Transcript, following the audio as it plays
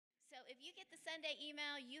if you get the Sunday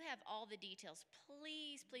email, you have all the details.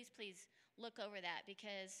 Please, please, please look over that,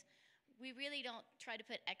 because we really don't try to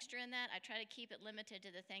put extra in that. I try to keep it limited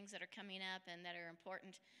to the things that are coming up and that are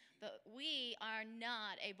important. But we are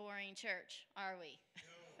not a boring church, are we?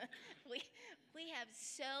 No. we have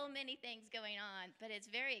so many things going on, but it's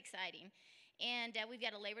very exciting. And we've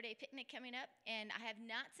got a Labor Day picnic coming up, and I have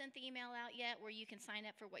not sent the email out yet where you can sign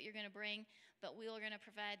up for what you're going to bring, but we are going to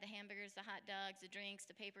provide the hamburgers, the hot dogs, the drinks,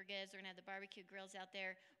 the paper goods. We're going to have the barbecue grills out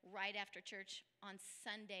there right after church on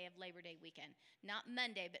Sunday of Labor Day weekend. Not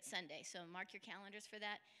Monday, but Sunday. So mark your calendars for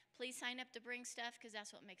that. Please sign up to bring stuff, because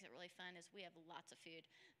that's what makes it really fun, is we have lots of food.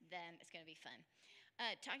 Then it's going to be fun.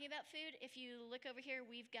 Talking about food, if you look over here,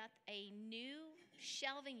 we've got a new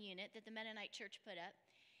shelving unit that the Mennonite Church put up.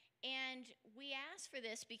 And we asked for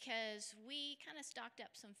this because we kind of stocked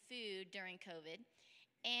up some food during COVID.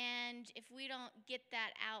 And if we don't get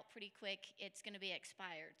that out pretty quick, it's going to be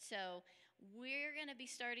expired. So we're going to be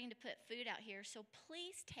starting to put food out here. So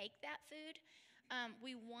please take that food.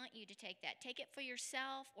 We want you to take that. Take it for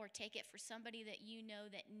yourself, or take it for somebody that you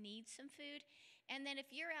know that needs some food. And then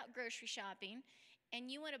if you're out grocery shopping and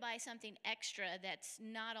you want to buy something extra that's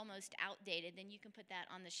not almost outdated, then you can put that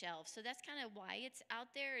on the shelf. So that's kind of why it's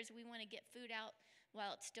out there, is we want to get food out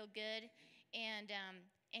while it's still good, and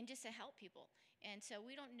just to help people. And so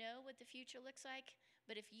we don't know what the future looks like,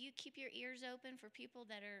 but if you keep your ears open for people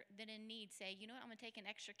that in need, say, you know what, I'm going to take an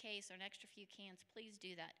extra case or an extra few cans, please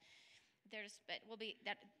do that.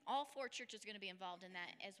 All 4 churches are going to be involved in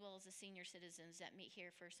that, as well as the senior citizens that meet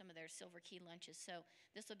here for some of their Silver Key lunches. So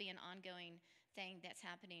this will be an ongoing thing that's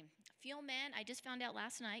happening. Fuel Men, I just found out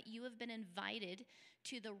last night, you have been invited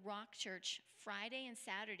to the Rock Church Friday and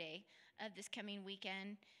Saturday of this coming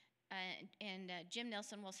weekend. And Jim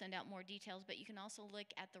Nelson will send out more details, but you can also look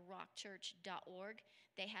at therockchurch.org.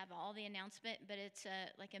 They have all the announcement, but it's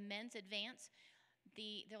like a men's advance.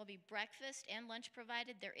 There will be breakfast and lunch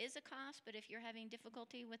provided. There is a cost, but if you're having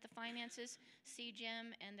difficulty with the finances, see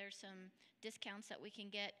Jim, and there's some discounts that we can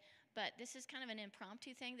get. But this is kind of an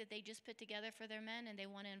impromptu thing that they just put together for their men, and they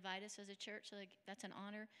want to invite us as a church, so that's an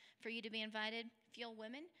honor for you to be invited. Fuel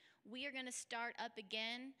Women, we are going to start up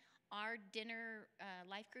again our dinner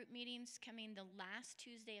life group meetings coming the last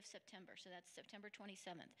Tuesday of September, so that's September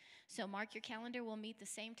 27th. So mark your calendar. We'll meet the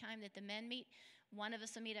same time that the men meet. One of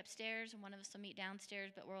us will meet upstairs, and one of us will meet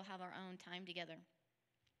downstairs, but we'll have our own time together.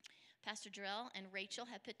 Pastor Jerrell and Rachel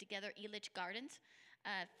have put together Elitch Gardens,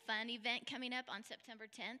 a fun event coming up on September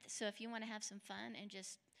 10th. So if you want to have some fun and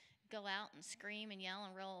just go out and scream and yell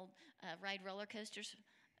and ride roller coasters,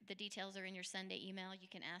 the details are in your Sunday email. You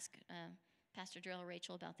can ask Pastor Jerrell or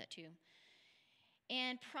Rachel about that too.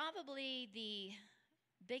 And probably the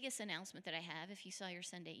biggest announcement that I have, if you saw your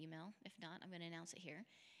Sunday email, if not, I'm going to announce it here,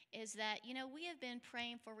 is that, we have been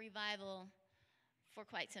praying for revival for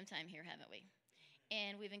quite some time here, haven't we?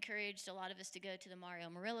 And we've encouraged a lot of us to go to the Mario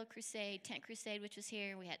Murillo Crusade, Tent Crusade, which was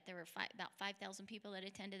here. There were about 5,000 people that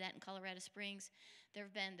attended that in Colorado Springs. There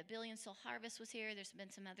have been the Billion Soul Harvest was here. There's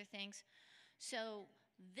been some other things. So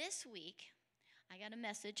this week, I got a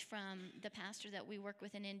message from the pastor that we work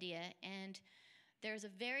with in India, and there's a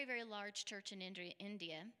very, very large church in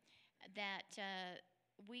India that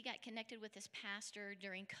we got connected with this pastor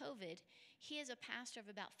during COVID. He is a pastor of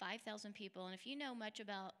about 5,000 people, and if you know much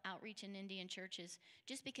about outreach in Indian churches,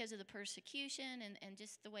 just because of the persecution and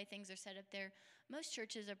just the way things are set up there, most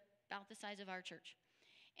churches are about the size of our church.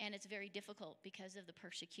 And it's very difficult because of the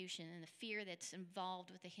persecution and the fear that's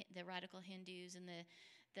involved with the radical Hindus and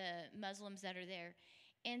the Muslims that are there.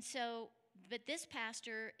 And so, but this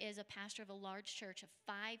pastor is a pastor of a large church of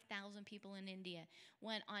 5,000 people in India.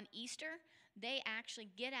 When on Easter, they actually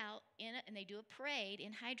get out and they do a parade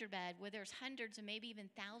in Hyderabad where there's hundreds and maybe even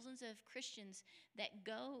thousands of Christians that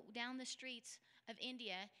go down the streets of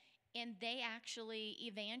India, and they actually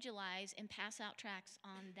evangelize and pass out tracts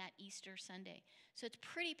on that Easter Sunday. So it's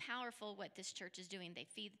pretty powerful what this church is doing. They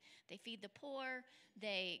feed the poor.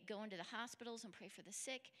 They go into the hospitals and pray for the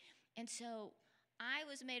sick. And so I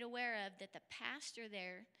was made aware of that the pastor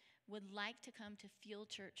there would like to come to Field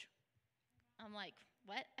Church. I'm like,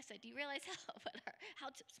 what? I said, do you realize how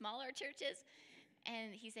small our church is?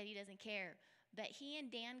 And he said he doesn't care. But he and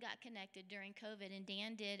Dan got connected during COVID, and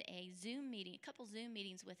Dan did a couple Zoom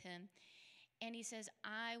meetings with him. And he says,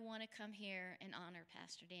 I want to come here and honor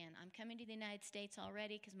Pastor Dan. I'm coming to the United States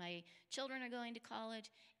already because my children are going to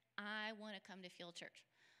college. I want to come to Field Church.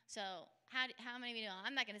 So how many of you know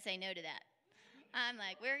I'm not going to say no to that? I'm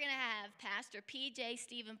like, we're going to have Pastor P.J.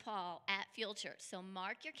 Stephen Paul at Field Church. So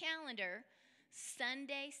mark your calendar,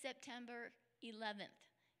 Sunday, September 11th.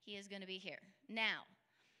 He is going to be here. Now,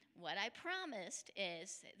 What I promised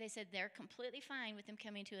is, they said they're completely fine with them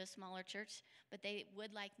coming to a smaller church, but they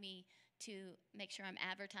would like me to make sure I'm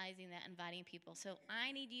advertising that, inviting people. So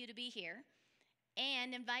I need you to be here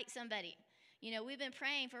and invite somebody. You know, we've been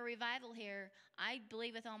praying for a revival here. I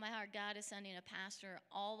believe with all my heart God is sending a pastor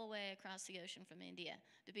all the way across the ocean from India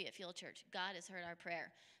to be at Field Church. God has heard our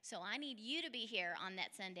prayer. So I need you to be here on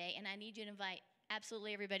that Sunday, and I need you to invite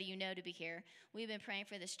absolutely everybody you know to be here. We've been praying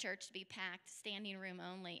for this church to be packed, standing room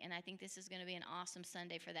only, and I think this is going to be an awesome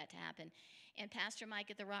Sunday for that to happen. And Pastor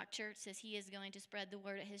Mike at the Rock Church says he is going to spread the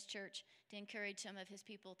word at his church to encourage some of his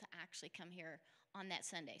people to actually come here on that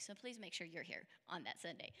Sunday. So please make sure you're here on that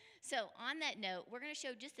Sunday. So on that note, we're going to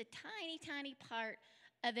show just a tiny, tiny part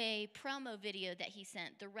of a promo video that he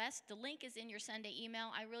sent. The rest, the link is in your Sunday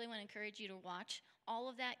email. I really want to encourage you to watch all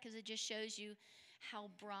of that because it just shows you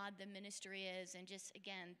how broad the ministry is, and just,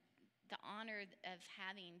 again, the honor of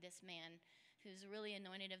having this man who's really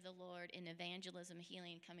anointed of the Lord in evangelism,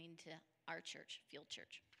 healing, coming to our church, Field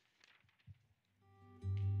Church.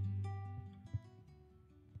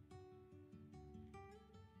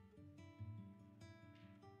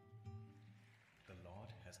 The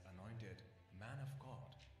Lord has anointed man of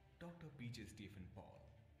God, Dr. P.J. Stephen Paul,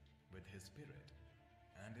 with his spirit,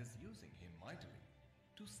 and is using him mightily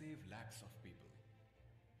to save lakhs of people.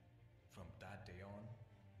 From that day on,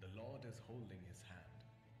 the Lord is holding his hand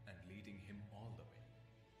and leading him all the way.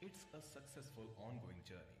 It's a successful ongoing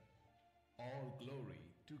journey. All glory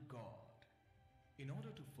to God. In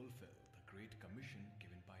order to fulfill the great commission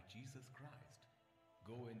given by Jesus Christ,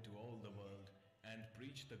 go into all the world and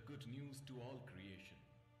preach the good news to all creation.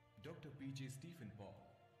 Dr. P.J. Stephen Paul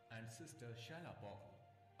and Sister Shala Paul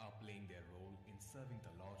are playing their role in serving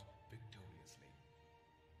the Lord victoriously.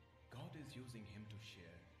 God is using him to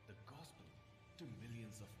share the gospel to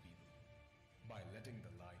millions of people. By letting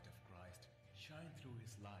the light of Christ shine through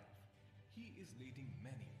his life, he is leading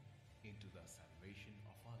many into the salvation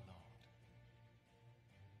of our Lord.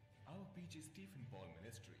 Our P.J. Stephen Paul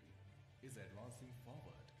ministry is advancing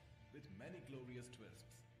forward with many glorious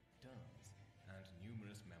twists, turns, and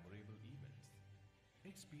numerous memorable events.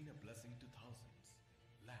 It's been a blessing to thousands,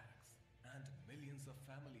 lakhs, and millions of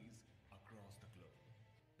families across the globe.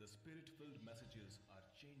 The spirit-filled messages are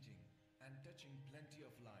changing and touching plenty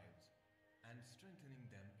of lives and strengthening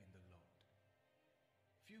them in the Lord.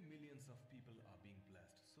 Few millions of people are being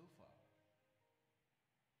blessed so far.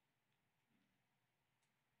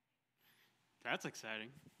 That's exciting.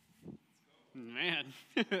 Man,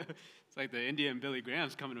 it's like the India and Billy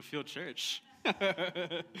Graham's coming to Field Church.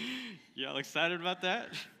 Y'all excited about that?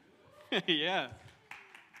 Yeah.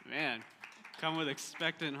 Man, come with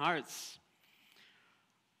expectant hearts.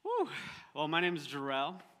 Whew. Well, my name is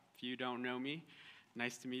Jerrell. If you don't know me,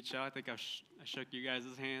 nice to meet y'all. I think I shook you guys'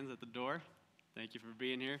 hands at the door. Thank you for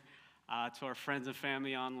being here. To our friends and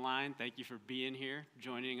family online, thank you for being here,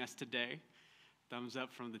 joining us today. Thumbs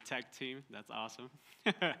up from the tech team. That's awesome.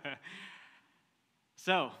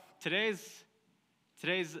 So today's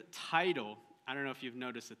title, I don't know if you've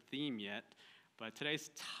noticed a theme yet, but today's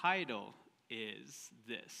title is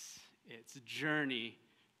this. It's Journey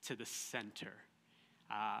to the Center.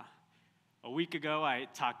 A week ago, I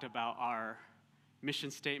talked about our mission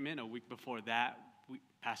statement. A week before that,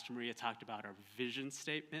 Pastor Maria talked about our vision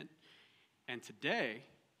statement. And today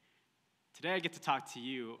I get to talk to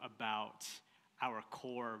you about our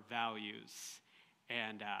core values.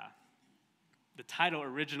 And the title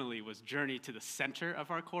originally was Journey to the Center of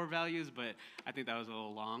our core values, but I think that was a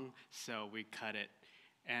little long, so we cut it.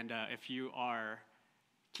 And if you are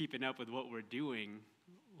keeping up with what we're doing,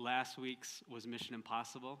 last week's was Mission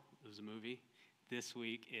Impossible. It was a movie. This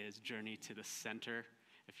week is Journey to the Center.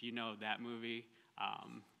 If you know that movie,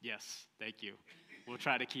 yes, thank you. We'll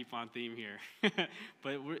try to keep on theme here.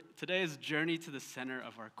 But today is Journey to the Center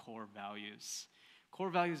of our core values. Core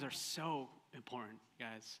values are so important,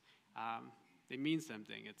 guys. They mean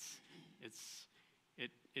something.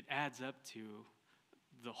 It adds up to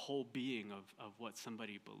the whole being of what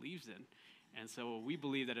somebody believes in. And so we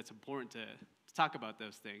believe that it's important to talk about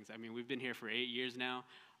those things. I mean, we've been here for 8 years now.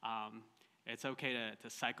 It's okay to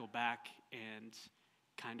cycle back and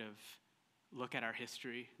kind of look at our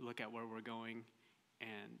history, look at where we're going,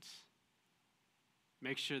 and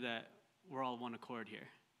make sure that we're all one accord here,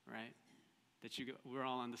 right? That we're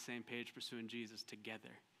all on the same page pursuing Jesus together.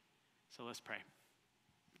 So let's pray.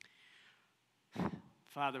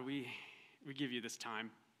 Father, we give you this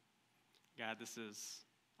time. God, this is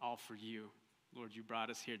all for you. Lord, you brought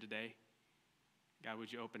us here today. God,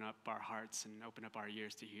 would you open up our hearts and open up our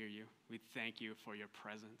ears to hear you? We thank you for your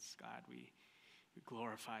presence, God. We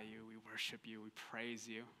glorify you, we worship you, we praise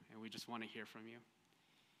you, and we just want to hear from you.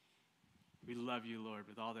 We love you, Lord,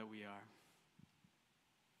 with all that we are.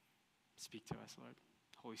 Speak to us, Lord.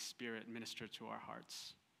 Holy Spirit, minister to our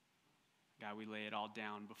hearts. God, we lay it all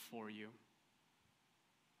down before you,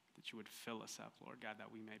 that you would fill us up, Lord God,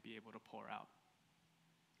 that we may be able to pour out.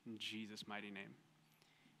 In Jesus' mighty name,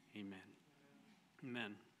 amen.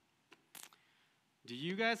 Amen. Do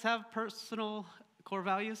you guys have personal core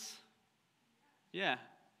values? Yeah,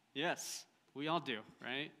 yes, we all do,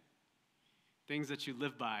 right? Things that you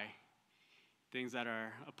live by, things that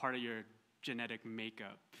are a part of your genetic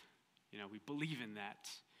makeup. You know, we believe in that.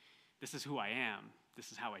 This is who I am.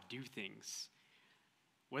 This is how I do things.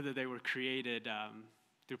 Whether they were created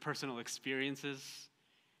through personal experiences,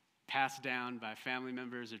 passed down by family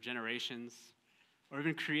members or generations, or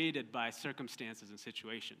even created by circumstances and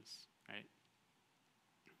situations, right?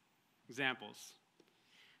 Examples.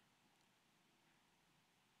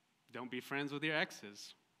 Don't be friends with your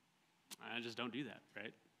exes. I just don't do that,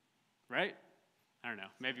 right? Right? I don't know.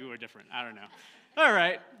 Maybe we're different. I don't know. All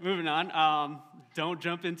right, moving on. Don't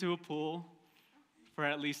jump into a pool for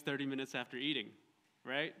at least 30 minutes after eating,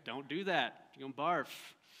 right? Don't do that. You're going to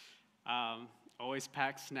barf. Always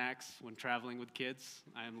pack snacks when traveling with kids.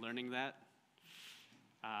 I am learning that.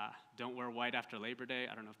 Don't wear white after Labor Day.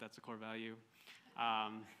 I don't know if that's a core value.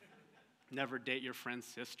 Never date your friend's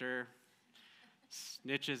sister.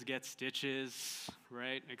 Snitches get stitches,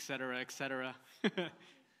 right? Et cetera, et cetera.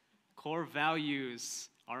 Core values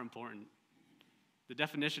are important. The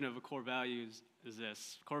definition of a core value is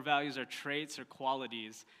this. Core values are traits or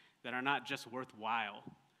qualities that are not just worthwhile,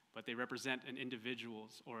 but they represent an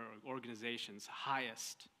individual's or organization's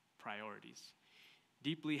highest priorities.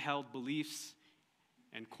 Deeply held beliefs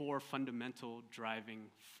and core fundamental driving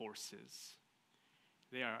forces.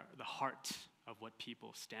 They are the heart of what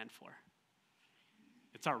people stand for.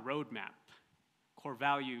 It's our roadmap. Core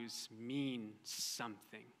values mean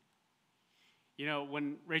something. You know,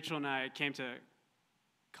 when Rachel and I came to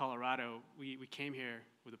Colorado, we came here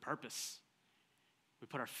with a purpose. We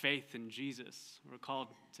put our faith in Jesus. We're called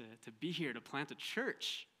to be here, to plant a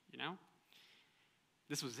church, you know?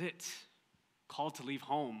 This was it. Called to leave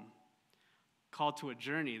home. Called to a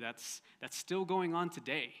journey that's still going on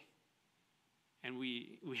today. And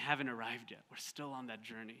we haven't arrived yet. We're still on that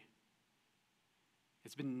journey.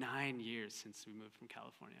 It's been 9 years since we moved from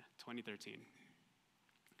California, 2013.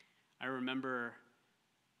 I remember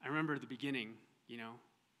the beginning, you know,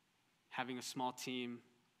 having a small team.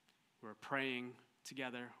 We were praying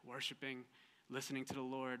together, worshiping, listening to the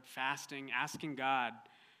Lord, fasting, asking God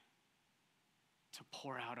to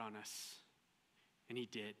pour out on us. And he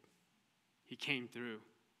did. He came through.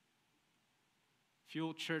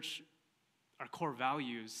 Fuel Church, our core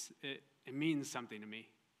values, it means something to me.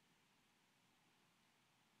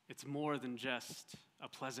 It's more than just a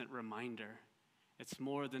pleasant reminder. It's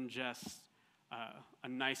more than just a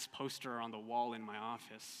nice poster on the wall in my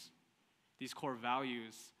office. These core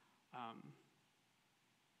values,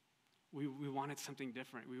 we wanted something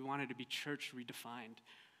different. We wanted to be church redefined.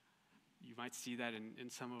 You might see that in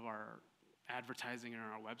some of our advertising and on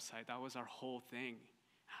our website. That was our whole thing.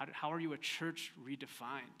 How are you a church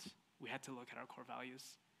redefined? We had to look at our core values.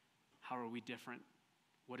 How are we different?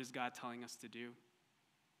 What is God telling us to do?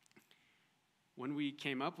 When we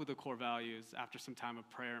came up with the core values after some time of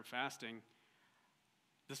prayer and fasting,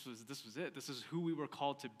 this was it. This is who we were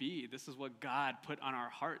called to be. This is what God put on our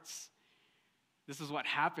hearts. This is what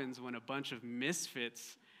happens when a bunch of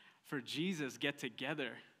misfits for Jesus get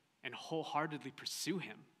together and wholeheartedly pursue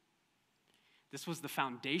him. This was the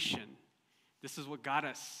foundation. This is what got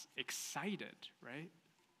us excited, right?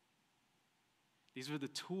 These were the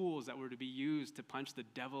tools that were to be used to punch the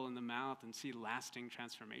devil in the mouth and see lasting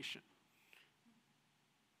transformation.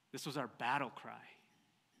 This was our battle cry.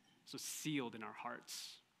 This was sealed in our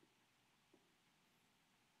hearts.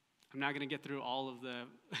 I'm not going to get through all of the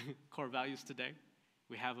core values today.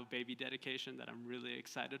 We have a baby dedication that I'm really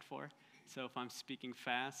excited for. So if I'm speaking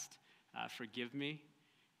fast, forgive me.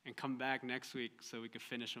 And come back next week so we can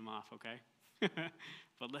finish them off, okay?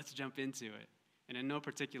 But let's jump into it. And in no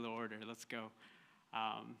particular order, let's go.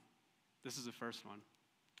 This is the first one.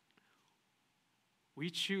 We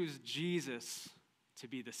choose Jesus to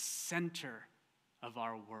be the center of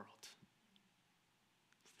our world.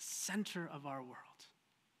 The center of our world.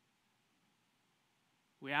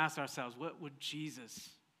 We ask ourselves, what would Jesus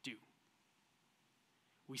do?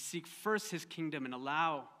 We seek first his kingdom and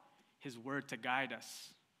allow his word to guide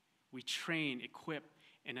us. We train, equip,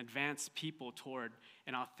 and advance people toward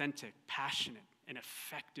an authentic, passionate, and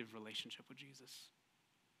effective relationship with Jesus.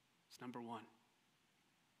 It's number one.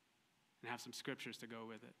 And have some scriptures to go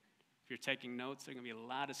with it. If you're taking notes, there are going to be a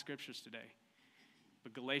lot of scriptures today.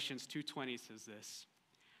 But Galatians 2:20 says this,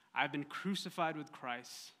 I've been crucified with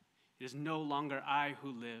Christ. It is no longer I who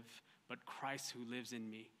live, but Christ who lives in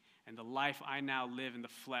me. And the life I now live in the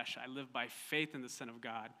flesh, I live by faith in the Son of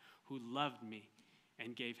God who loved me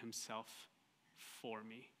and gave himself for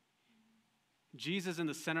me. Jesus in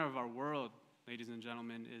the center of our world, ladies and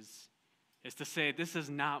gentlemen, is to say, this is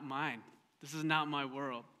not mine. This is not my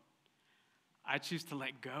world. I choose to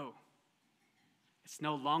let go. It's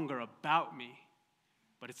no longer about me,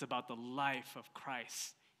 but it's about the life of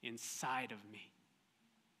Christ inside of me.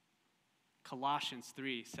 Colossians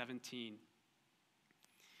 3:17.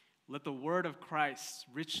 Let the word of Christ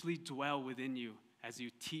richly dwell within you as you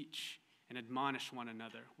teach and admonish one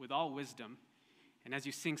another with all wisdom, and as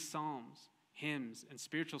you sing psalms, hymns, and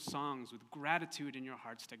spiritual songs with gratitude in your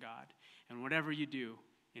hearts to God. And whatever you do,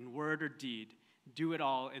 in word or deed, do it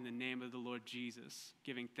all in the name of the Lord Jesus,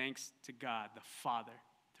 giving thanks to God the Father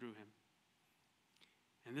through him.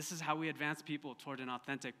 And this is how we advance people toward an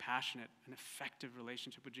authentic, passionate, and effective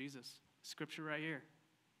relationship with Jesus. Scripture right here.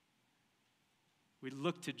 We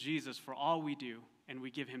look to Jesus for all we do, and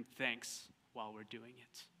we give him thanks while we're doing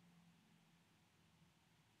it.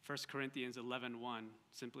 1 Corinthians 11:1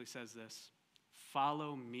 simply says this,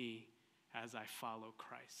 follow me as I follow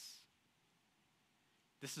Christ.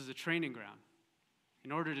 This is a training ground.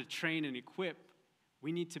 In order to train and equip,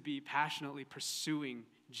 we need to be passionately pursuing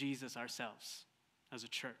Jesus ourselves as a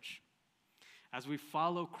church. As we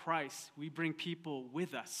follow Christ, we bring people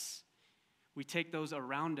with us. We take those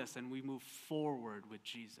around us and we move forward with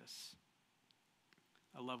Jesus.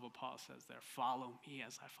 I love what Paul says there. Follow me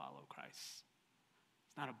as I follow Christ.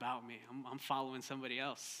 It's not about me. I'm following somebody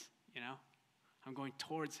else, you know. I'm going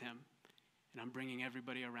towards him, and I'm bringing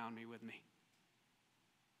everybody around me with me.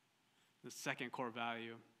 The second core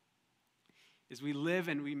value is we live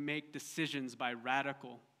and we make decisions by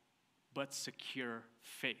radical but secure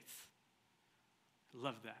faith. I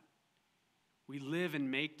love that. We live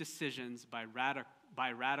and make decisions by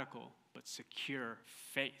radical but secure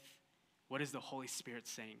faith. What is the Holy Spirit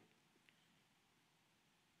saying?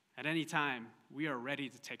 At any time, we are ready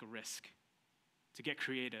to take a risk, to get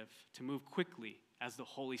creative, to move quickly as the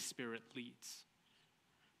Holy Spirit leads.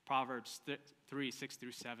 Proverbs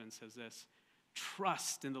 3:6-7 says this,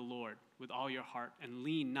 trust in the Lord with all your heart and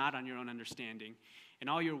lean not on your own understanding. In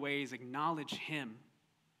all your ways acknowledge him,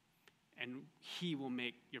 and he will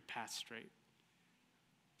make your path straight.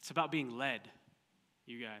 It's about being led,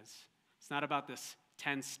 you guys. It's not about this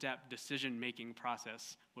 10-step decision-making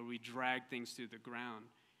process where we drag things through the ground.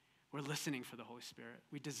 We're listening for the Holy Spirit.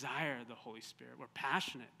 We desire the Holy Spirit. We're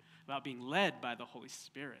passionate about being led by the Holy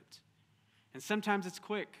Spirit. And sometimes it's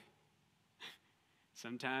quick.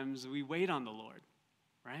 Sometimes we wait on the Lord,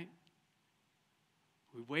 right?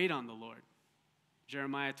 We wait on the Lord.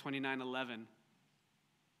 Jeremiah 29:11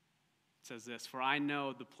 says this, for I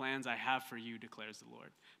know the plans I have for you, declares the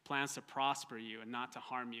Lord. Plans to prosper you and not to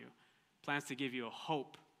harm you. Plans to give you a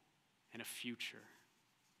hope and a future.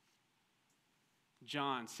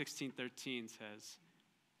 John 16:13 says,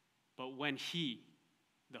 but when he,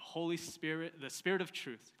 the Holy Spirit, the Spirit of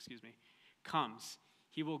truth, comes,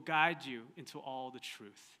 he will guide you into all the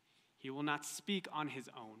truth. He will not speak on his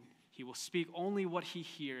own. He will speak only what he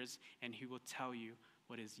hears, and he will tell you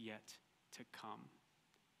what is yet to come.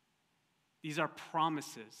 These are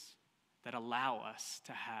promises that allow us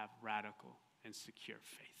to have radical and secure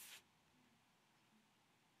faith.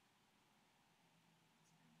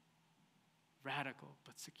 Radical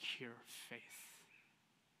but secure faith.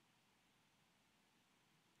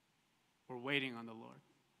 We're waiting on the Lord.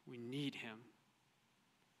 We need him.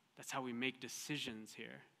 That's how we make decisions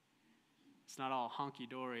here. It's not all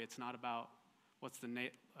honky-dory. It's not about what's the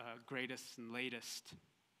greatest and latest.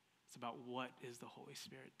 It's about what is the Holy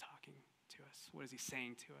Spirit talking to us? What is he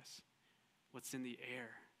saying to us? What's in the air?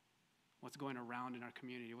 What's going around in our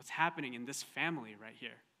community? What's happening in this family right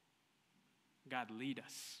here? God, lead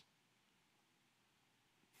us.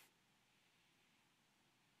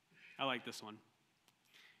 I like this one.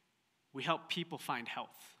 We help people find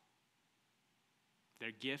health,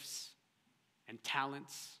 their gifts and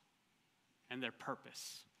talents, and their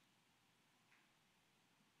purpose.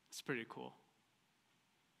 It's pretty cool.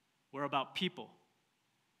 We're about people,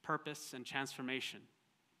 purpose, and transformation.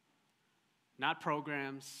 Not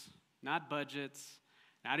programs, not budgets,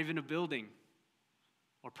 not even a building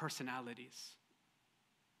or personalities.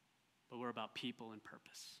 But we're about people and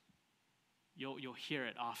purpose. You'll hear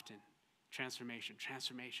it often. Transformation,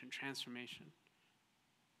 transformation, transformation.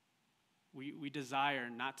 We desire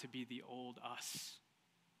not to be the old us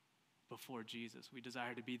before Jesus. We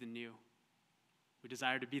desire to be the new. We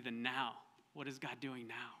desire to be the now. What is God doing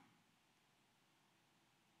now?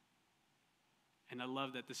 And I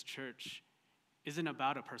love that this church isn't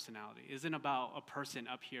about a personality, isn't about a person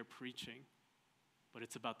up here preaching, but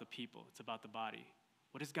it's about the people, it's about the body.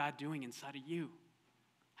 What is God doing inside of you?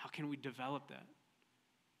 How can we develop that?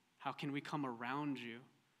 How can we come around you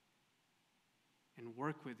and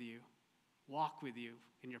work with you, walk with you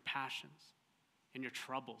in your passions, in your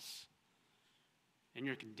troubles, in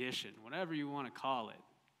your condition, whatever you want to call it?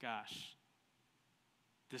 Gosh,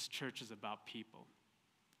 this church is about people.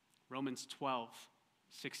 Romans 12,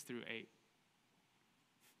 6 through 8.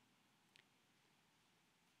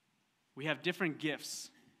 We have different gifts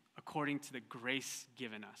according to the grace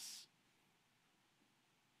given us.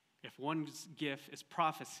 If one's gift is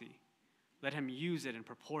prophecy, let him use it in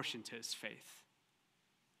proportion to his faith.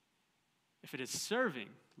 If it is serving,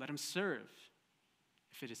 let him serve.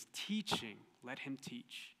 If it is teaching, let him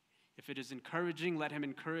teach. If it is encouraging, let him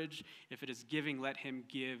encourage. If it is giving, let him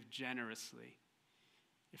give generously.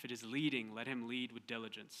 If it is leading, let him lead with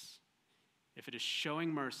diligence. If it is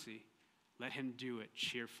showing mercy, let him do it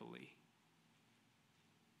cheerfully.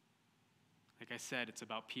 Like I said, it's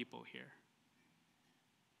about people here.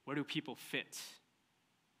 Where do people fit?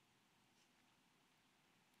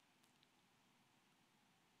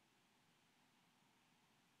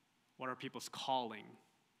 What are people's calling?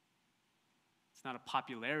 It's not a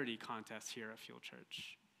popularity contest here at Field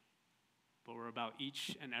Church, but we're about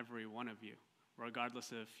each and every one of you,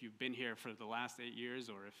 regardless if you've been here for the last 8 years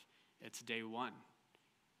or if it's day one.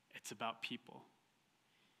 It's about people.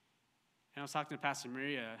 And I was talking to Pastor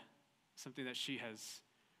Maria, something that she has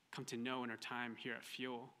come to know in her time here at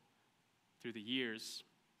Fuel through the years,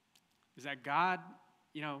 is that God,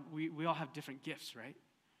 we all have different gifts, right?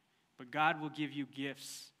 But God will give you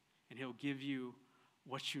gifts, and he'll give you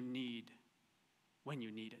what you need when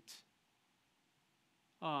you need it.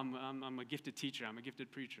 Oh, I'm a gifted teacher, I'm a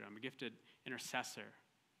gifted preacher, I'm a gifted intercessor.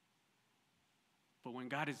 But when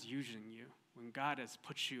God is using you, when God has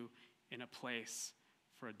put you in a place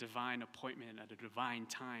for a divine appointment at a divine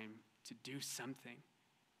time to do something,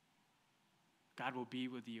 God will be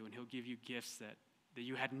with you, and he'll give you gifts that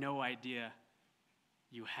you had no idea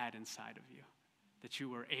you had inside of you, that you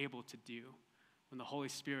were able to do. When the Holy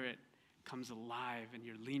Spirit comes alive and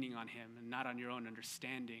you're leaning on him and not on your own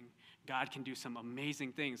understanding, God can do some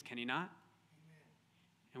amazing things, can he not? Amen.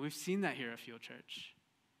 And we've seen that here at Field Church.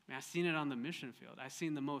 I mean, I've seen it on the mission field. I've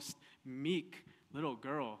seen the most meek little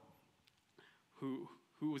girl who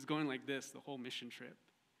was going like this the whole mission trip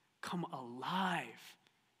come alive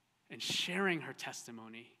and sharing her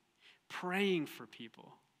testimony, praying for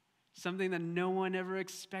people, something that no one ever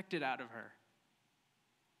expected out of her.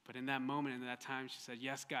 But in that moment, in that time, she said,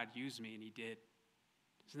 yes, God, use me, and he did.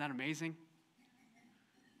 Isn't that amazing?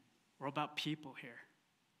 We're about people here.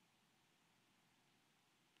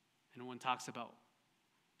 And one talks about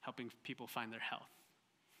helping people find their health.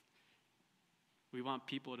 We want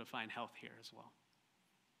people to find health here as well,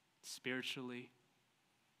 spiritually,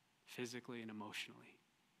 physically, and emotionally.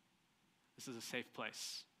 This is a safe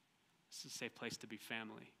place. This is a safe place to be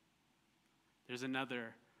family. There's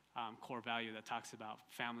another core value that talks about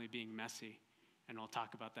family being messy, and I'll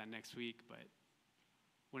talk about that next week. But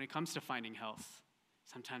when it comes to finding health,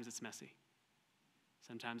 sometimes it's messy.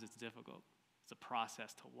 Sometimes it's difficult. It's a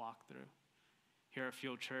process to walk through. Here at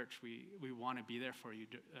Field Church, we want to be there for you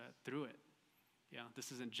through it.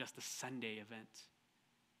 This isn't just a Sunday event.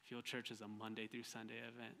 Field Church is a Monday through Sunday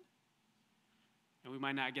event. And we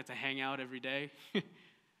might not get to hang out every day,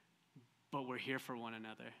 but we're here for one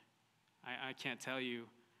another. I can't tell you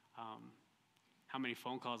how many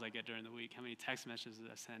phone calls I get during the week, how many text messages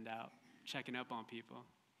I send out, checking up on people,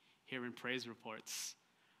 hearing praise reports.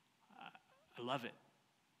 I love it.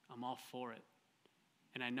 I'm all for it.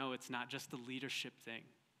 And I know it's not just the leadership thing.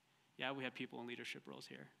 Yeah, we have people in leadership roles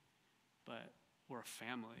here, but we're a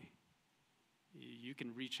family. You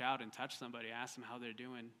can reach out and touch somebody, ask them how they're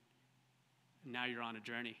doing. Now you're on a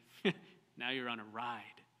journey. Now you're on a ride,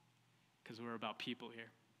 because we're about people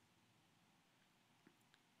here.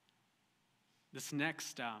 This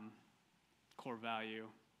next core value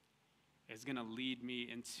is going to lead me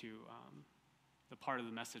into the part of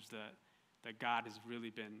the message that God has really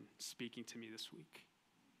been speaking to me this week.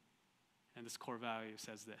 And this core value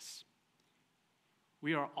says this: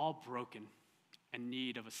 we are all broken and in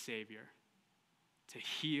need of a Savior to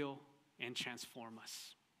heal and transform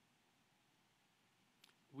us.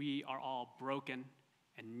 We are all broken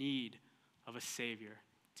and in need of a Savior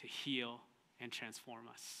to heal and transform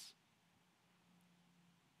us.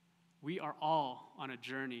 We are all on a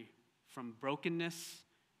journey from brokenness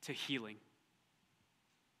to healing.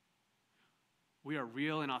 We are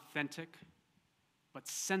real and authentic, but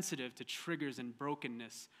sensitive to triggers and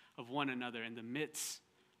brokenness of one another in the midst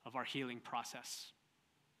of our healing process.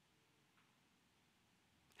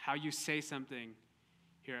 How you say something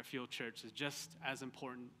here at Field Church is just as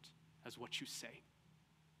important as what you say.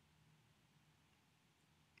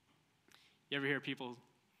 You ever hear people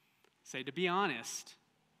say, to be honest,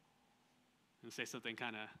 and say something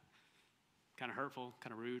kind of hurtful,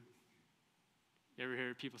 kind of rude? You ever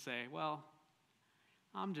hear people say, well,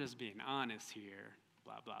 I'm just being honest here,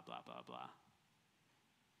 blah, blah, blah, blah, blah.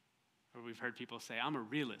 Or we've heard people say, I'm a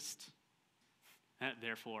realist,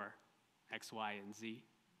 therefore X, Y, and Z.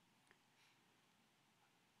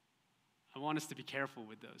 I want us to be careful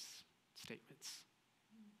with those statements.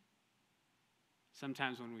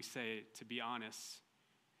 Sometimes when we say to be honest,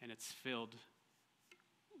 and it's filled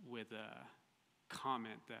with a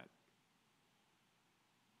comment that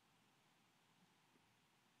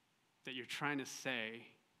you're trying to say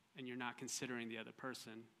and you're not considering the other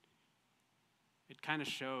person, it kind of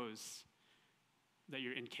shows that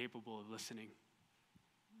you're incapable of listening.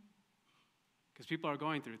 Because people are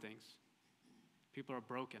going through things. People are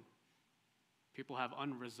broken. People have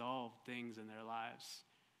unresolved things in their lives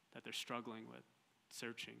that they're struggling with,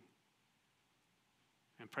 searching.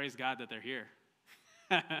 And praise God that they're here.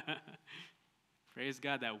 Praise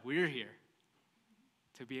God that we're here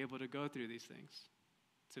to be able to go through these things,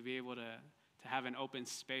 to be able to have an open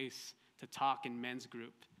space to talk in men's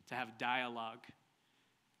group, to have dialogue,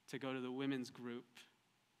 to go to the women's group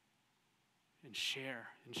and share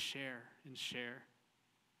and share and share.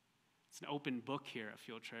 It's an open book here at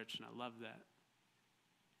Field Church, and I love that.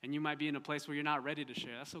 And you might be in a place where you're not ready to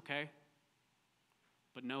share. That's okay.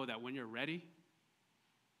 But know that when you're ready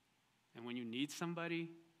and when you need somebody,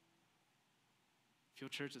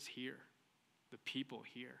 Field Church is here. The people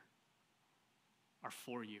here are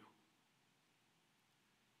for you.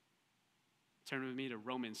 Turn with me to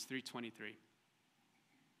Romans 3:23. It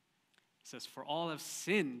says, for all have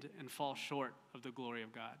sinned and fall short of the glory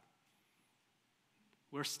of God.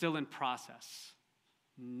 We're still in process.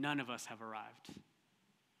 None of us have arrived.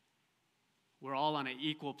 We're all on an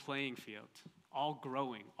equal playing field, all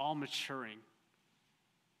growing, all maturing.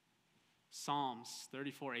 Psalms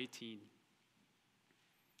 34:18.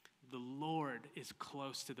 The Lord is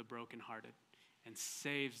close to the brokenhearted and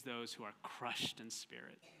saves those who are crushed in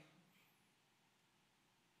spirit.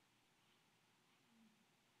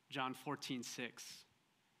 John 14:6.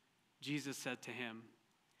 Jesus said to him,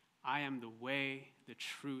 I am the way, the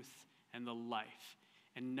truth, and the life,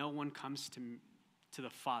 and no one comes to the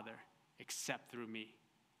Father except through me.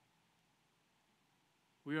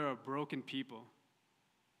 We are a broken people.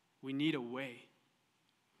 We need a way,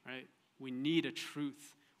 right? We need a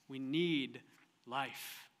truth. We need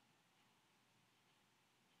life.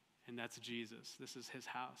 And that's Jesus. This is his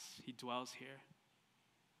house. He dwells here.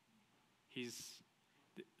 He's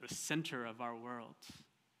the center of our world.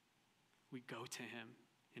 We go to him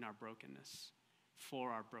in our brokenness,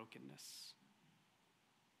 for our brokenness.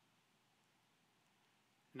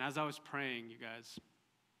 And as I was praying, you guys,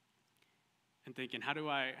 and thinking, how do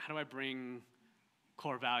I bring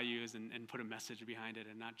core values and put a message behind it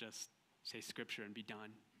and not just say scripture and be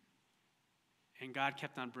done? And God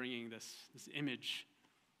kept on bringing this image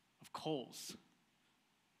of coals.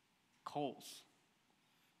 Coals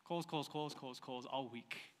all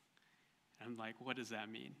week. And I'm like, what does that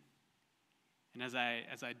mean? And as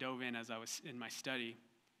I dove in, as I was in my study,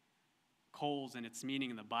 coals and its meaning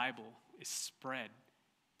in the Bible is spread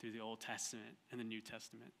through the Old Testament and the New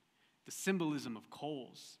Testament. The symbolism of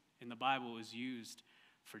coals in the Bible is used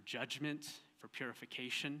for judgment, for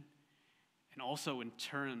purification, and also in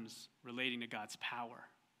terms relating to God's power,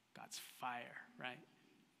 God's fire, right?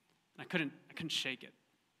 And I couldn't shake it.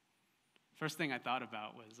 First thing I thought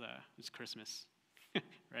about was Christmas,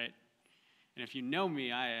 right? And if you know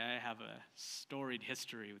me, I have a storied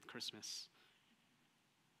history with Christmas.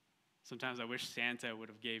 Sometimes I wish Santa would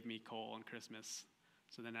have gave me coal on Christmas,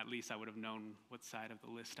 so then at least I would have known what side of the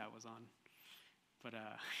list I was on. But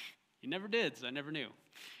he never did, so I never knew.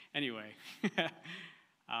 Anyway,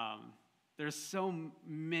 there's so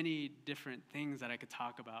many different things that I could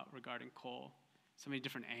talk about regarding coal, so many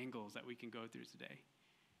different angles that we can go through today.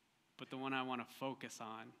 But the one I want to focus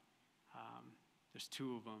on, there's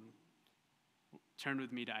two of them. Turn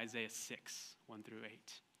with me to Isaiah 6, 1 through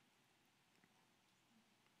 8.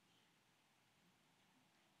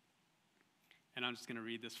 And I'm just going to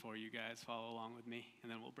read this for you guys. Follow along with me,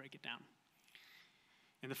 and then we'll break it down.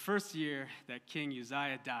 In the first year that King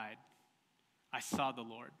Uzziah died, I saw the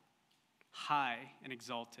Lord, high and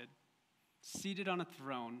exalted, seated on a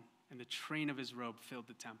throne, and the train of his robe filled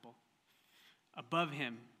the temple. Above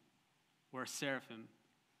him were seraphim,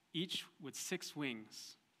 each with 6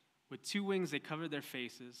 wings. With 2 wings they covered their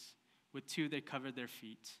faces, with 2 they covered their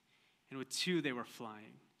feet, and with 2 they were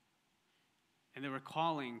flying. And they were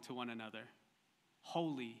calling to one another,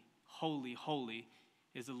 "Holy, holy, holy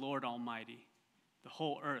is the Lord Almighty. The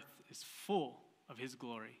whole earth is full of his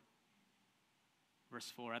glory." Verse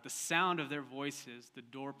 4, at the sound of their voices, the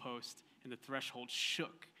doorpost and the threshold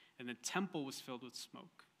shook, and the temple was filled with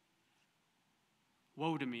smoke.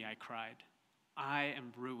 "Woe to me," I cried. "I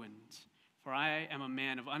am ruined, for I am a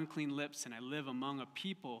man of unclean lips, and I live among a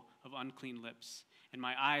people of unclean lips, and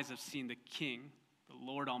my eyes have seen the King, the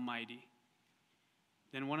Lord Almighty."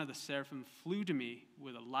 Then one of the seraphim flew to me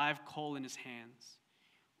with a live coal in his hands,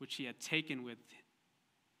 which he had taken with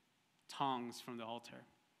tongs from the altar.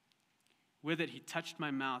 With it he touched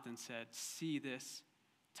my mouth and said, "See this,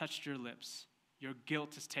 touched your lips. Your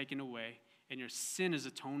guilt is taken away, and your sin is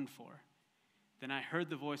atoned for." Then I heard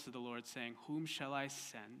the voice of the Lord saying, "Whom shall I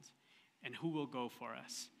send, and who will go for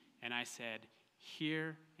us?" And I said,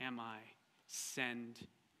 "Here am I, send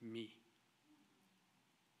me."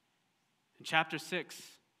 In chapter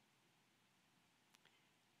 6,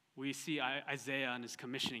 we see Isaiah on his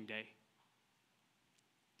commissioning day.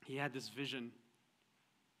 He had this vision,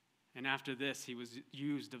 and after this, he was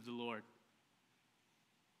used of the Lord.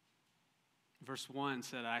 Verse 1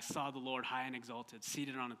 said, "I saw the Lord high and exalted,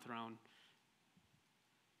 seated on a throne."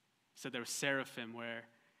 It said there were seraphim were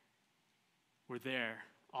there,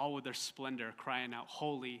 all with their splendor, crying out,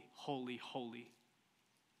 "Holy, holy, holy."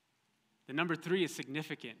 The number 3 is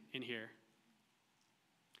significant in here.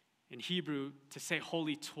 In Hebrew, to say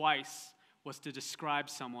holy twice was to describe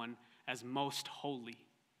someone as most holy.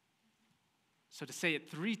 So to say it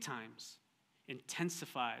 3 times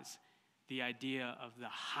intensifies the idea of the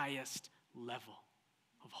highest level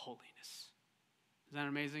of holiness. Isn't that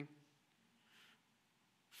amazing?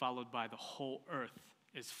 Followed by the whole earth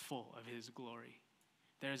is full of his glory.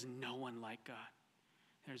 There is no one like God.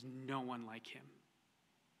 There's no one like him.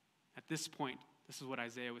 At this point, this is what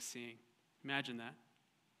Isaiah was seeing. Imagine that.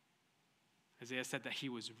 Isaiah said that he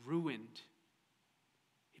was ruined.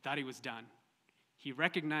 He thought he was done. He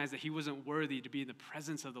recognized that he wasn't worthy to be in the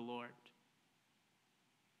presence of the Lord.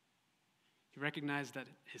 He recognized that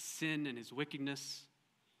his sin and his wickedness,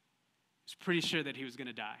 he was pretty sure that he was going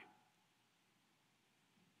to die.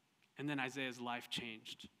 And then Isaiah's life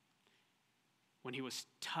changed when he was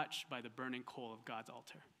touched by the burning coal of God's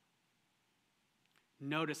altar.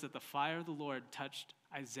 Notice that the fire of the Lord touched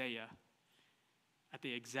Isaiah at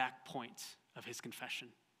the exact point of his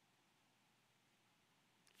confession.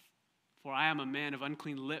 "For I am a man of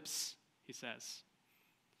unclean lips," he says.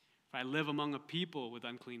 "For I live among a people with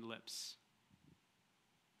unclean lips."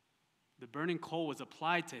 The burning coal was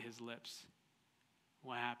applied to his lips.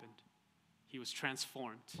 What happened? He was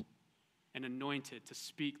transformed and anointed to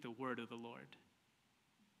speak the word of the Lord.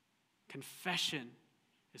 Confession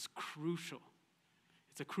is crucial.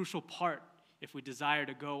 It's a crucial part if we desire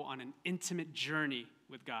to go on an intimate journey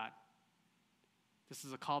with God. This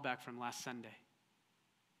is a callback from last Sunday.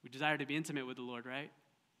 We desire to be intimate with the Lord, right?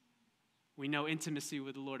 We know intimacy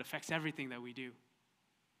with the Lord affects everything that we do.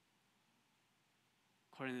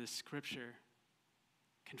 According to the scripture,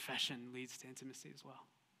 confession leads to intimacy as well.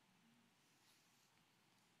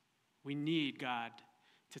 We need God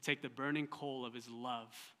to take the burning coal of his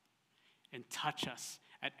love and touch us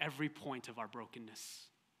at every point of our brokenness.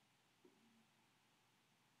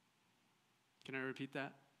 Can I repeat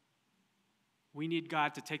that? We need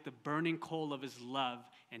God to take the burning coal of his love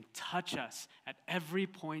and touch us at every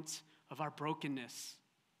point of our brokenness.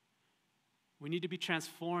 We need to be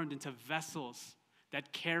transformed into vessels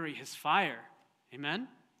that carry his fire. Amen?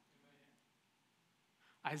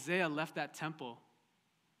 Isaiah left that temple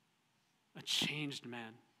a changed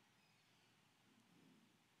man.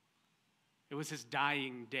 It was his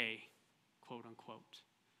dying day, quote unquote.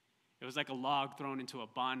 It was like a log thrown into a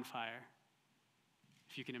bonfire,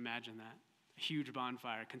 if you can imagine that. A huge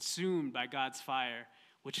bonfire, consumed by God's fire,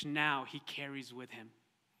 which now he carries with him.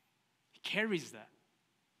 He carries that.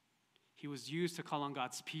 He was used to call on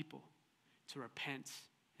God's people to repent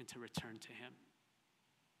and to return to him.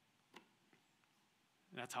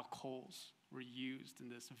 That's how coals were used in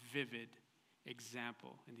this vivid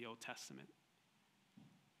example in the Old Testament.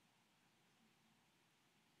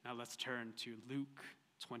 Now let's turn to Luke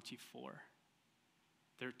 24,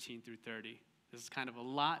 13 through 30. This is kind of a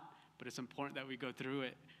lot, but it's important that we go through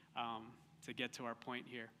it to get to our point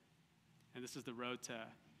here. And this is the road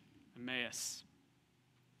to Emmaus.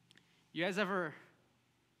 You guys ever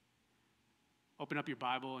open up your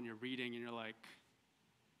Bible and you're reading and you're like,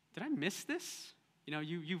 did I miss this? You know,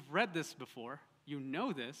 you've read this before. You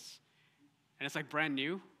know this. And it's like brand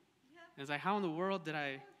new. And it's like, how in the world did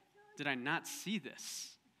I did I not see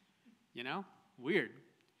this? You know? Weird.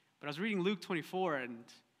 But I was reading Luke 24, and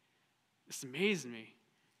this amazed me.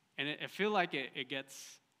 And I feel like it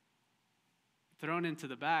gets thrown into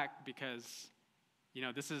the back because,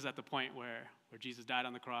 this is at the point where Jesus died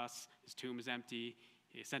on the cross, his tomb is empty,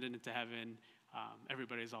 he ascended into heaven,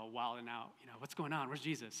 everybody's all wilding out. What's going on? Where's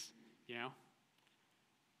Jesus?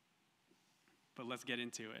 But let's get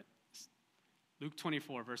into it. Luke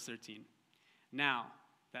 24, verse 13. Now,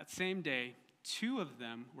 that same day, 2 of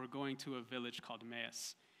them were going to a village called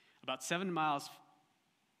Emmaus, about 7 miles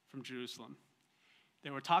from Jerusalem. They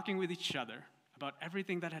were talking with each other about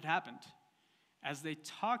everything that had happened. As they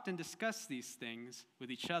talked and discussed these things with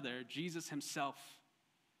each other, Jesus himself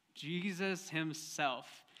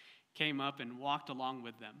came up and walked along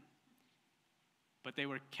with them. But they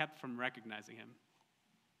were kept from recognizing him.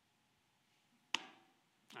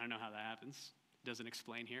 I don't know how that happens. It doesn't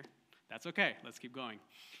explain here. That's okay. Let's keep going.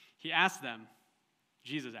 Jesus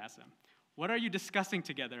asked them, "What are you discussing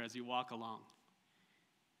together as you walk along?"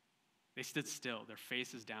 They stood still, their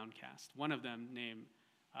faces downcast. One of them, named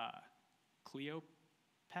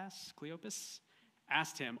Cleopas,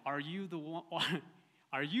 asked him, Are you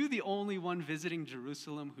the only one visiting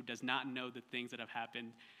Jerusalem who does not know the things that have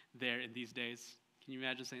happened there in these days? Can you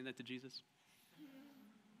imagine saying that to Jesus?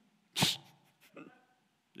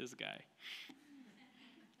 This guy.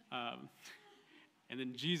 And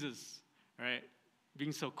then Jesus, right,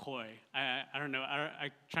 being so coy, I don't know,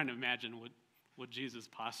 I'm trying to imagine what Jesus'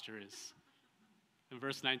 posture is. In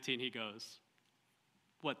verse 19, he goes,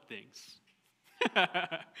 "What things?"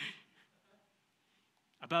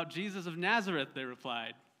 "About Jesus of Nazareth," they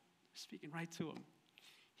replied, speaking right to him.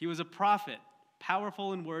 "He was a prophet,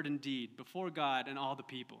 powerful in word and deed, before God and all the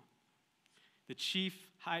people. The chief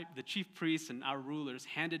priests and our rulers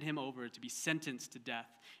handed him over to be sentenced to death,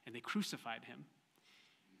 and they crucified him.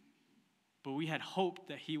 But we had hoped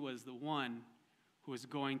that he was the one who was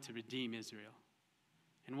going to redeem Israel.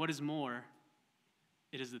 And what is more,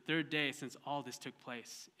 it is the 3rd day since all this took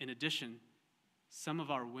place. In addition, some of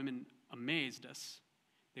our women amazed us.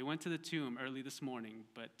 They went to the tomb early this morning,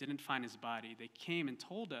 but didn't find his body. They came and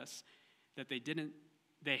told us that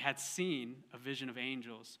they had seen a vision of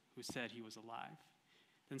angels who said he was alive.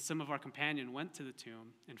 Then some of our companions went to the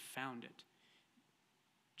tomb and found it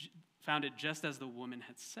just as the woman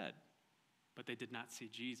had said, but they did not see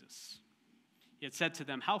Jesus. He had said to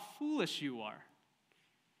them, 'How foolish you are,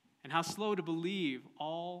 and how slow to believe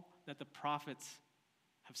all that the prophets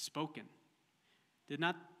have spoken. Did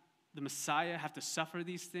not the Messiah have to suffer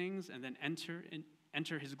these things and then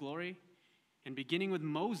enter his glory?' And beginning with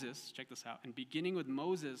Moses," check this out, "and beginning with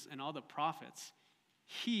Moses and all the prophets,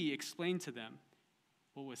 he explained to them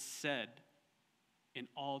what was said in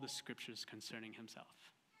all the scriptures concerning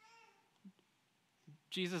himself."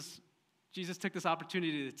 Jesus took this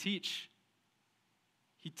opportunity to teach.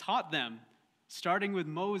 He taught them, starting with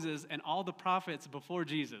Moses and all the prophets before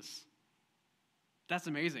Jesus. That's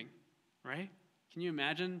amazing, right? Can you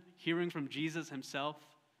imagine hearing from Jesus himself,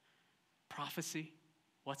 prophecy,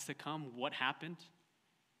 what's to come, what happened?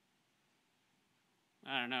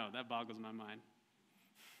 I don't know, that boggles my mind.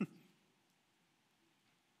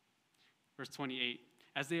 Verse 28,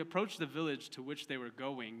 as they approached the village to which they were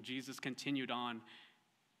going, Jesus continued on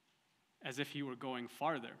as if he were going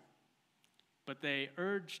farther. But they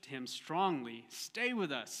urged him strongly, "Stay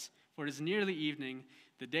with us, for it is nearly evening,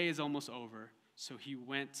 the day is almost over." So he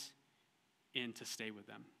went in to stay with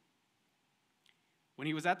them. When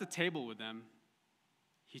he was at the table with them,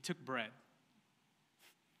 he took bread.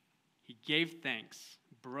 He gave thanks,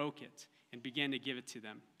 broke it, and began to give it to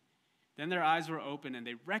them. Then their eyes were opened and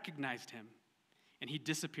they recognized him, and he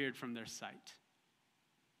disappeared from their sight.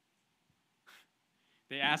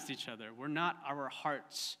 They asked each other, "Were not our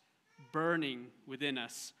hearts burning within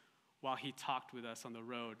us while he talked with us on the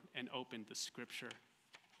road and opened the scripture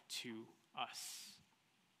to us?"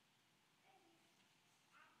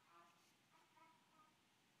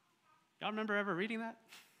 Y'all remember ever reading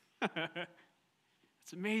that?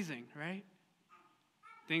 It's amazing, right?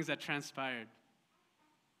 Things that transpired.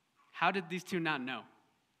 How did these two not know?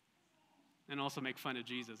 And also make fun of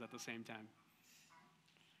Jesus at the same time.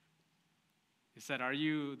 He said, "Are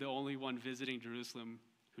you the only one visiting Jerusalem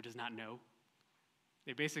who does not know?"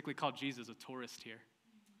 They basically called Jesus a tourist here.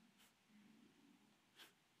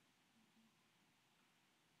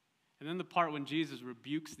 And then the part when Jesus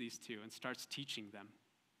rebukes these two and starts teaching them.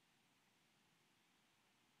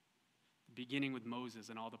 Beginning with Moses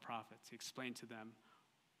and all the prophets, he explained to them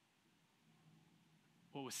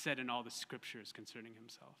what was said in all the scriptures concerning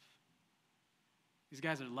himself. These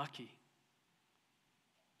guys are lucky,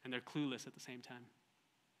 and they're clueless at the same time.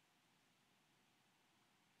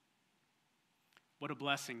 What a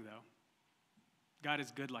blessing, though. God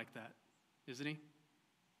is good like that, isn't he?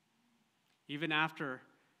 Even after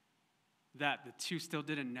that, the two still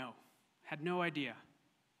didn't know, had no idea.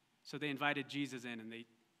 So they invited Jesus in, and they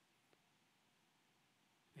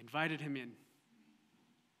invited him in.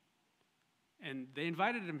 And they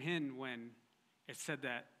invited him in when it said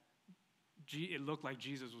that it looked like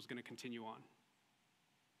Jesus was going to continue on.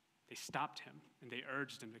 They stopped him, and they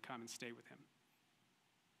urged him to come and stay with him.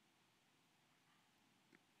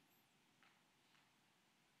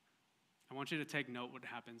 I want you to take note what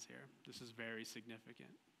happens here. This is very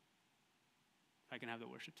significant. If I can have the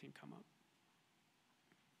worship team come up.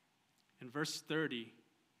 In verse 30,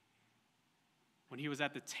 when he was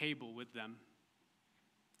at the table with them,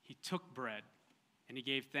 he took bread, and he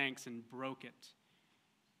gave thanks and broke it,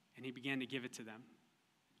 and he began to give it to them.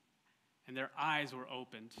 And their eyes were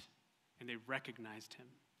opened, and they recognized him.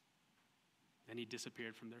 Then he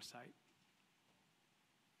disappeared from their sight.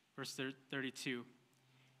 Verse 32,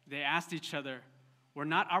 they asked each other, were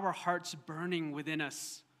not our hearts burning within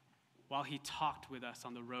us while he talked with us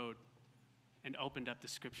on the road and opened up the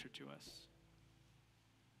scripture to us?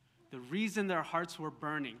 The reason their hearts were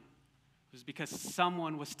burning was because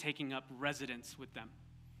someone was taking up residence with them.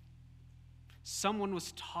 Someone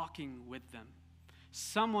was talking with them.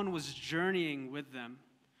 Someone was journeying with them.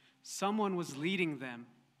 Someone was leading them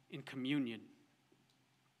in communion.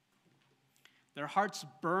 Their hearts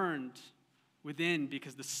burned within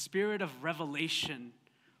because the spirit of revelation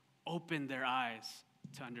opened their eyes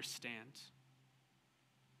to understand.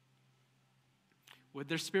 With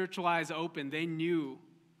their spiritual eyes open, they knew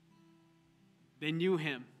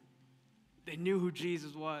him. They knew who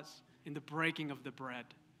Jesus was in the breaking of the bread.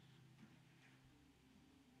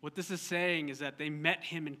 What this is saying is that they met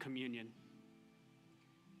him in communion.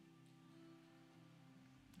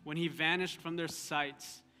 When he vanished from their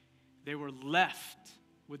sights, they were left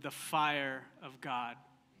with the fire of God.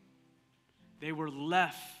 They were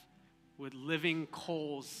left with living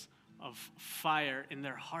coals of fire in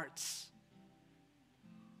their hearts.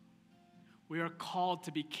 We are called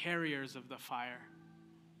to be carriers of the fire.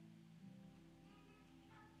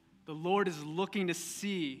 The Lord is looking to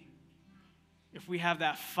see if we have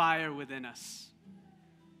that fire within us.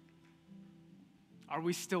 Are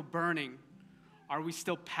we still burning? Are we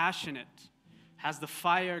still passionate? Has the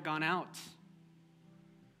fire gone out?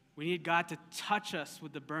 We need God to touch us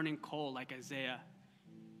with the burning coal like Isaiah.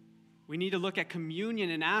 We need to look at communion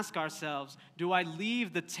and ask ourselves, do I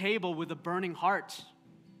leave the table with a burning heart?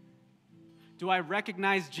 Do I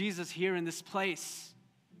recognize Jesus here in this place?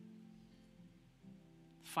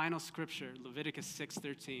 Final scripture, Leviticus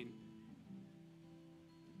 6:13.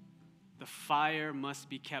 The fire must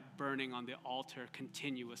be kept burning on the altar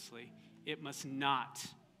continuously. It must not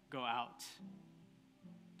go out.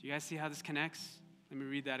 Do you guys see how this connects? Let me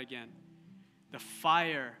read that again. The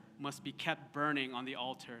fire must be kept burning on the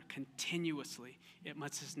altar continuously. It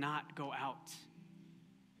must not go out.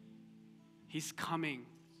 He's coming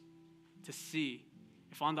to see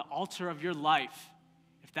if on the altar of your life,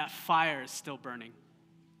 if that fire is still burning.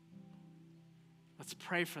 Let's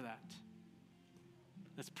pray for that.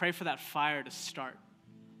 Let's pray for that fire to start.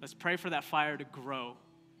 Let's pray for that fire to grow.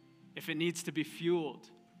 If it needs to be fueled,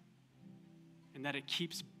 and that it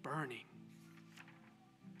keeps burning.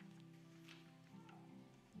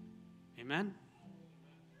 Amen?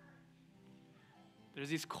 There's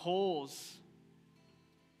these coals.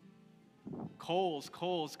 Coals.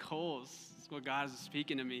 That's what God is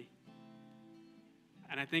speaking to me.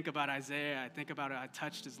 And I think about Isaiah. I think about it. I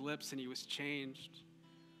touched his lips and he was changed.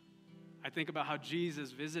 I think about how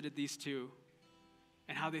Jesus visited these two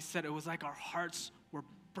and how they said it was like our hearts were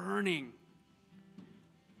burning.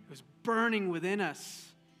 It was burning within us.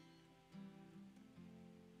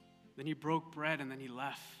 Then he broke bread and then he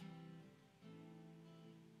left.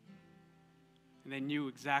 And they knew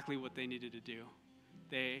exactly what they needed to do.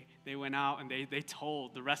 They went out and they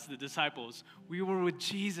told the rest of the disciples, we were with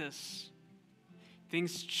Jesus.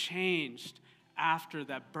 Things changed after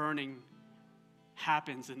that burning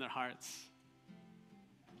happens in their hearts.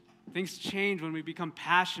 Things change when we become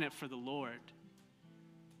passionate for the Lord.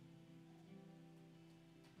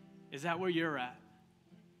 Is that where you're at?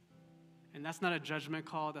 And that's not a judgment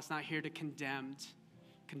call. That's not here to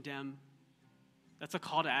condemn. That's a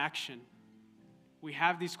call to action. We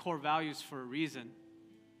have these core values for a reason.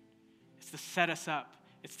 It's to set us up.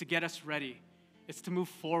 It's to get us ready. It's to move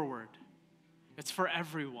forward. It's for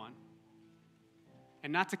everyone.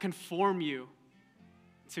 And not to conform you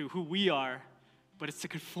to who we are, but it's to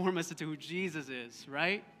conform us to who Jesus is,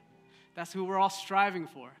 right? That's who we're all striving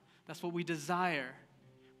for. That's what we desire.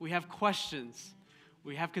 We have questions.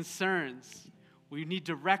 We have concerns. We need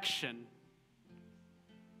direction.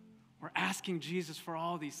 We're asking Jesus for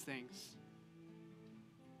all these things.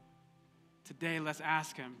 Today, let's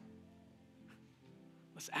ask him.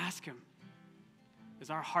 Let's ask him. Is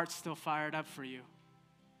our heart still fired up for you?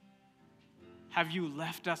 Have you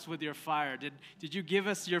left us with your fire? Did you give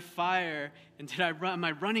us your fire, and am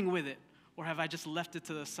I running with it? Or have I just left it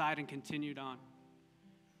to the side and continued on?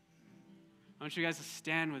 I want you guys to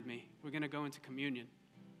stand with me. We're going to go into communion.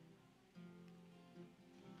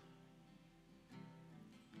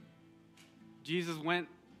 Jesus went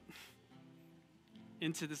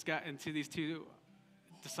into these two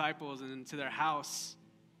disciples and into their house,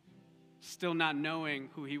 still not knowing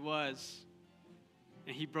who he was,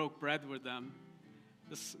 and he broke bread with them.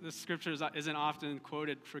 This scripture isn't often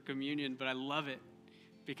quoted for communion, but I love it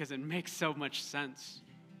because it makes so much sense.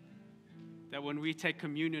 That when we take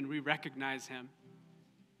communion, we recognize him.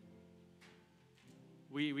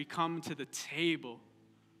 We come to the table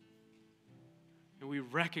and we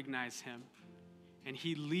recognize him. And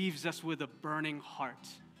he leaves us with a burning heart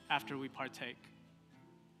after we partake.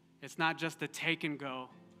 It's not just a take and go,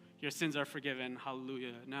 your sins are forgiven,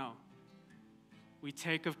 hallelujah. No. We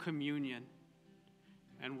take of communion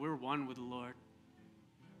and we're one with the Lord.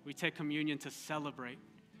 We take communion to celebrate.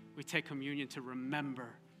 We take communion to remember.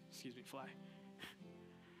 Excuse me, fly.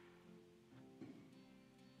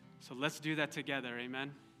 So let's do that together,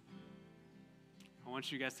 amen? I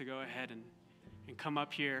want you guys to go ahead and come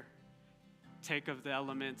up here, take of the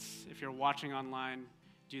elements. If you're watching online,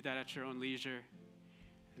 do that at your own leisure.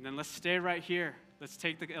 And then let's stay right here. Let's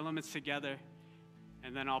take the elements together,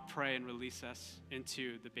 and then I'll pray and release us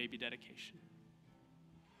into the baby dedication.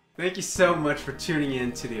 Thank you so much for tuning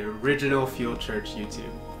in to the original Fuel Church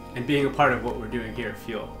YouTube and being a part of what we're doing here at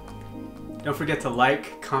Fuel. Don't forget to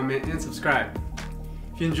like, comment, and subscribe.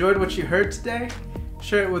 If you enjoyed what you heard today,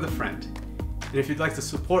 share it with a friend. And if you'd like to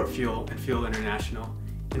support Fuel and Fuel International,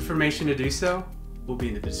 information to do so will be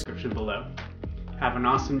in the description below. Have an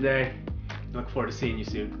awesome day. Look forward to seeing you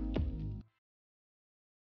soon.